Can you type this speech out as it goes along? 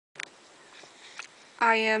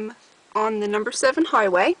I am on the number 7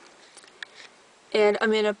 highway, and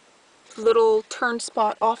I'm in a little turn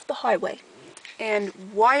spot off the highway. And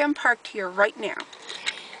why I'm parked here right now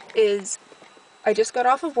is I just got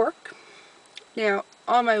off of work. Now,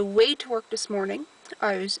 on my way to work this morning,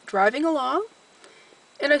 I was driving along,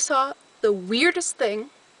 and I saw the weirdest thing.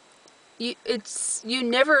 You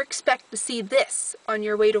never expect to see this on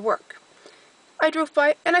your way to work. I drove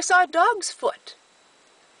by, and I saw a dog's foot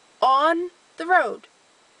on the road.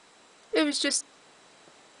 It was just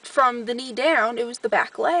from the knee down, it was the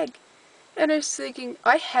back leg. And I was thinking,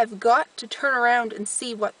 I have got to turn around and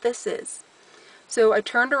see what this is. So I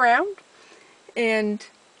turned around, and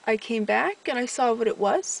I came back, and I saw what it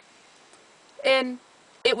was. And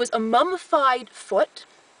it was a mummified foot,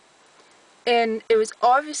 and it was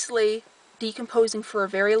obviously decomposing for a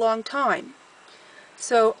very long time.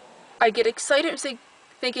 So I get excited and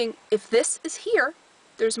thinking, if this is here,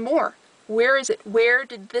 there's more. Where is it? Where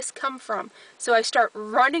did this come from? So I start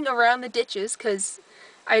running around the ditches because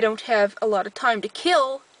I don't have a lot of time to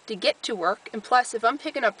kill to get to work. And plus, if I'm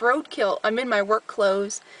picking up roadkill, I'm in my work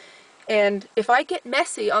clothes. And if I get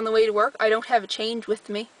messy on the way to work, I don't have a change with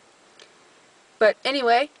me. But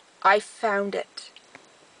anyway, I found it.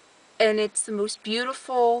 And it's the most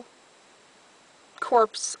beautiful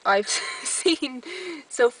corpse I've seen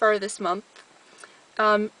so far this month.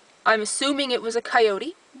 I'm assuming it was a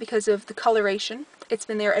coyote because of the coloration. It's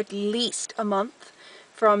been there at least a month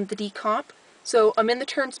from the decomp. So I'm in the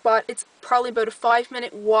turn spot. It's probably about a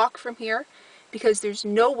 5-minute walk from here because there's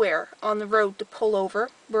nowhere on the road to pull over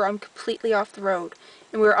where I'm completely off the road.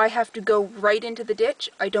 And where I have to go right into the ditch,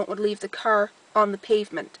 I don't want to leave the car on the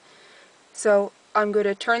pavement. So I'm going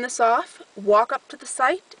to turn this off, walk up to the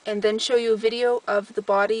site, and then show you a video of the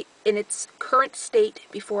body in its current state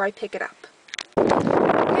before I pick it up. Okay, so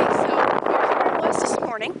here's where I was this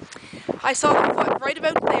morning. I saw the foot right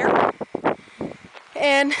about there,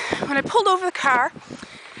 and when I pulled over the car,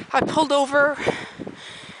 I pulled over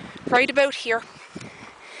right about here.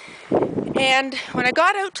 And when I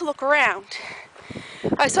got out to look around,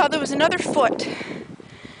 I saw there was another foot,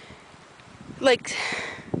 like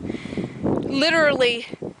literally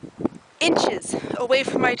inches away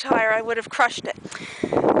from my tire. I would have crushed it.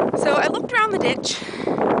 So I looked around the ditch,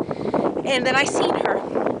 and then I seen her,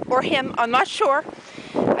 or him, I'm not sure.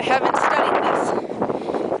 I haven't studied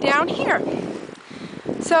this. Down here.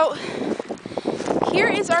 So here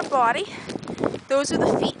is our body. Those are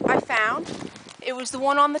the feet I found. It was the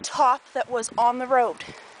one on the top that was on the road.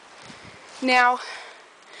 Now,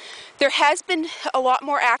 there has been a lot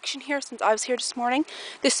more action here since I was here this morning.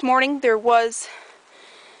 This morning there was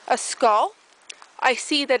a skull. I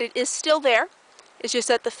see that it is still there. It's just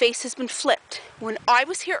that the face has been flipped. When I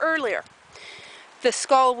was here earlier, the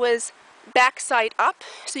skull was backside up,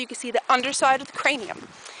 so you can see the underside of the cranium.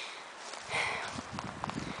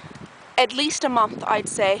 At least a month, I'd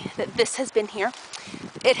say, that this has been here.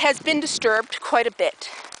 It has been disturbed quite a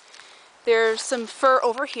bit. There's some fur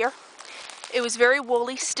over here. It was very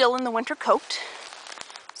woolly, still in the winter coat.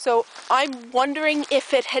 So I'm wondering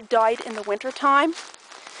if it had died in the winter time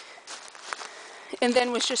and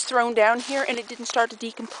then was just thrown down here and it didn't start to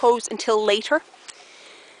decompose until later.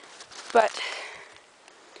 But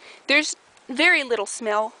there's very little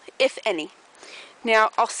smell, if any.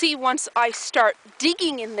 Now, I'll see once I start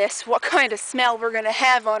digging in this what kind of smell we're going to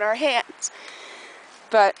have on our hands.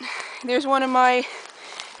 But there's one of my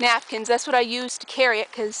napkins. That's what I used to carry it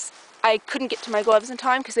because I couldn't get to my gloves in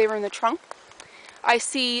time because they were in the trunk. I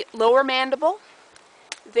see lower mandible.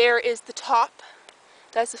 There is the top.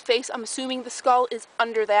 That's the face. I'm assuming the skull is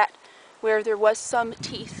under that where there was some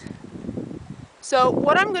teeth. So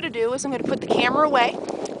what I'm going to do is I'm going to put the camera away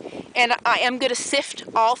and I am going to sift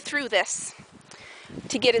all through this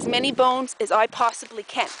to get as many bones as I possibly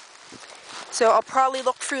can. So I'll probably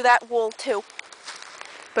look through that wool too.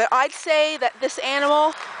 But I'd say that this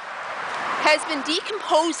animal has been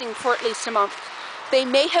decomposing for at least a month. They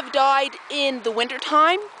may have died in the winter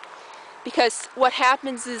time because what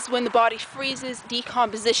happens is when the body freezes,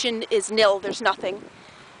 decomposition is nil, there's nothing.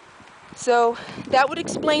 So that would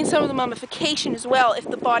explain some of the mummification as well. If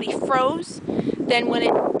the body froze, then when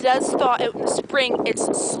it does thaw out in the spring, it's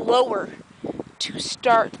slower to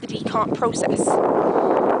start the decomp process.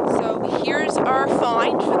 So here's our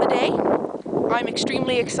find for the day. I'm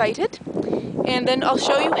extremely excited. And then I'll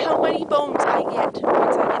show you how many bones I get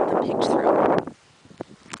once I get them picked through.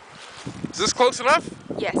 Is this close enough?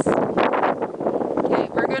 Yes. Okay,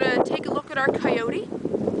 we're going to take a look at our coyote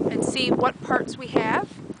and see what parts we have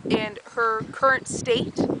and her current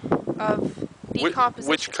state of decomposition.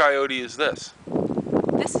 Which coyote is this?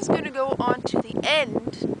 This is going to go on to the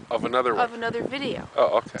end Of another one? of another video.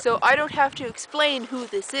 Oh, okay. So I don't have to explain who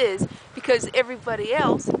this is because everybody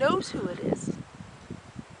else knows who it is.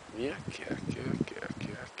 Yak, yak, yak, yak,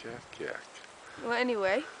 yak, yak, yak. Well,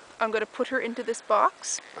 anyway, I'm going to put her into this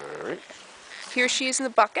box. All right. Here she is in the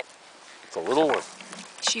bucket. It's a little one.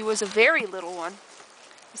 She was a very little one.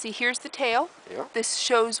 You see, here's the tail. Yeah. This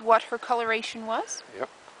shows what her coloration was. Yep.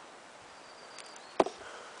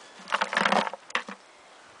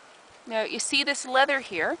 Now, you see this leather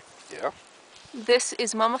here. Yeah. This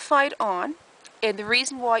is mummified on, and the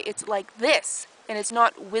reason why it's like this and it's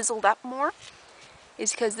not whizzled up more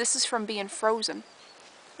is because this is from being frozen,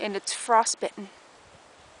 and it's frostbitten,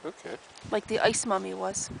 Okay. like the ice mummy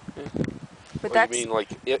was. Yeah. But Oh, that's you mean like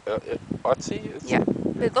Otzi? yeah.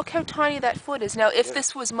 But look how tiny that foot is. Now, if Yeah.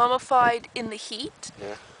 this was mummified in the heat,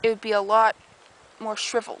 Yeah. it would be a lot more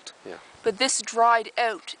shriveled. Yeah. But this dried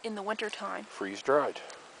out in the wintertime. Freeze dried.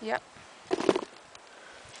 Yep.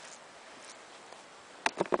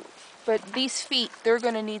 But these feet, they're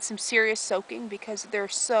going to need some serious soaking because they're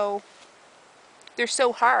so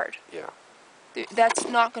hard. Yeah. That's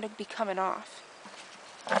not going to be coming off.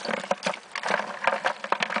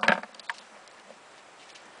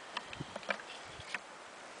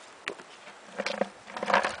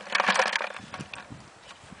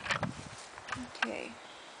 Okay.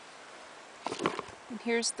 And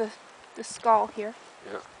here's the skull here.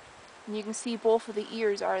 Yeah. And you can see both of the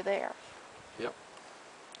ears are there. Yep.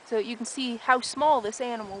 So you can see how small this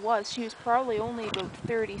animal was. She was probably only about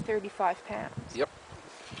 30, 35 pounds. Yep.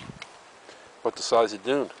 About the size of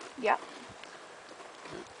Dune. Yeah.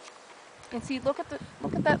 And see, look at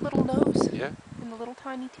that little nose. Yeah. And the little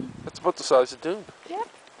tiny teeth. That's about the size of Dune. Yep,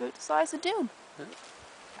 about the size of Dune. Yeah.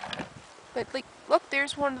 But like, look,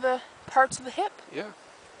 there's one of the parts of the hip. Yeah.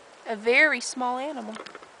 A very small animal.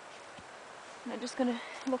 And I'm just gonna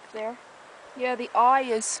look there. Yeah, the eye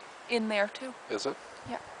is in there too. Is it?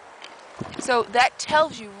 Yeah. So that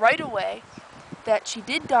tells you right away that she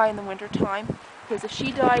did die in the wintertime, because if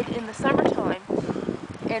she died in the summertime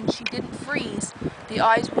and she didn't freeze, the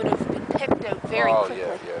eyes would have been picked out very quickly.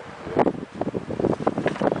 Oh, yeah.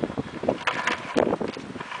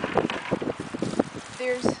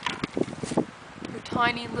 There's your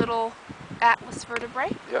tiny little atlas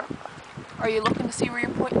vertebrae. Yeah. Are you looking to see where you're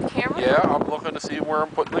pointing the camera? Yeah, I'm looking to see where I'm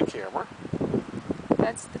putting the camera.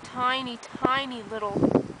 That's the tiny, tiny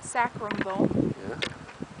little sacrum bone. Yeah.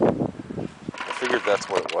 I figured that's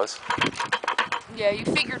what it was. Yeah, you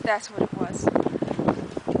figured that's what it was.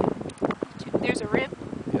 There's a rib.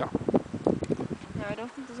 Yeah. No, I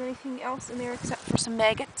don't think there's anything else in there except for some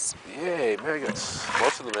maggots. Yay, maggots.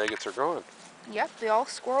 Most of the maggots are gone. Yep, they all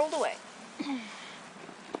squirreled away. You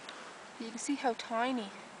can see how tiny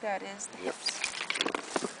that is, the hips.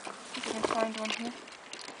 If I can find one here.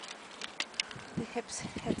 The hips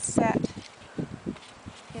had sat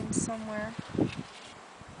in somewhere.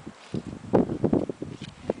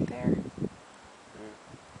 Right there.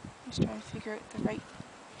 Just trying to figure out the right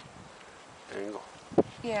Angle.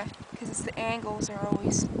 yeah, because it's the angles are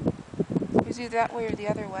always either that way or the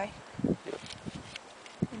other way. Yep.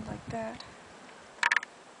 And like that.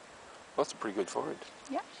 That's a pretty good find.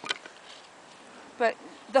 Yeah. But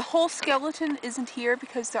the whole skeleton isn't here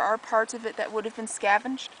because there are parts of it that would have been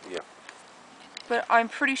scavenged. Yeah. But I'm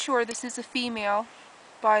pretty sure this is a female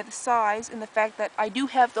by the size and the fact that I do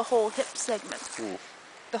have the whole hip segment.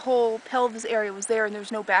 The whole pelvis area was there and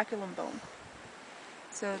there's no baculum bone.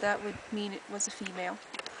 So that would mean it was a female.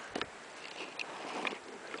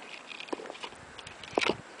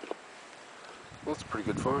 Well, that's a pretty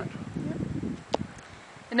good find. Yeah.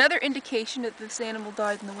 Another indication that this animal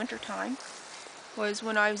died in the wintertime was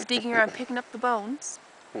when I was digging around picking up the bones.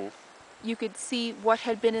 You could see what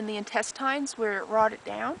had been in the intestines where it rotted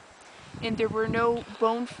down. And there were no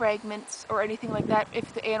bone fragments or anything like that.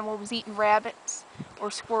 If the animal was eating rabbits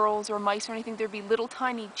or squirrels or mice or anything, there'd be little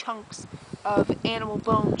tiny chunks of animal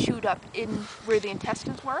bone chewed up in where the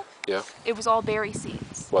intestines were. Yeah. It was all berry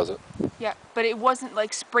seeds. Was it? Yeah, but it wasn't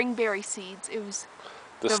like springberry seeds. It was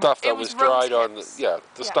The stuff that was dried on the, hips.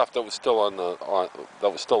 the stuff that was still on the,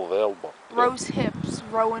 that was still available. Rose hips,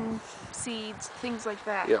 rowan seeds, things like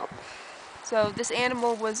that. Yeah. So this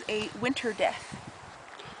animal was a winter death.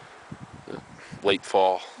 Late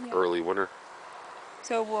fall, Yeah. early winter.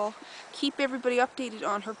 So we'll keep everybody updated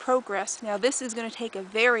on her progress. Now this is going to take a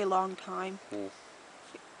very long time.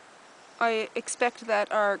 I expect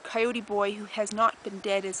that our coyote boy, who has not been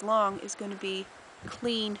dead as long, is going to be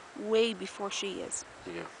clean way before she is.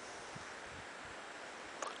 Yeah.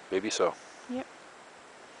 Maybe so.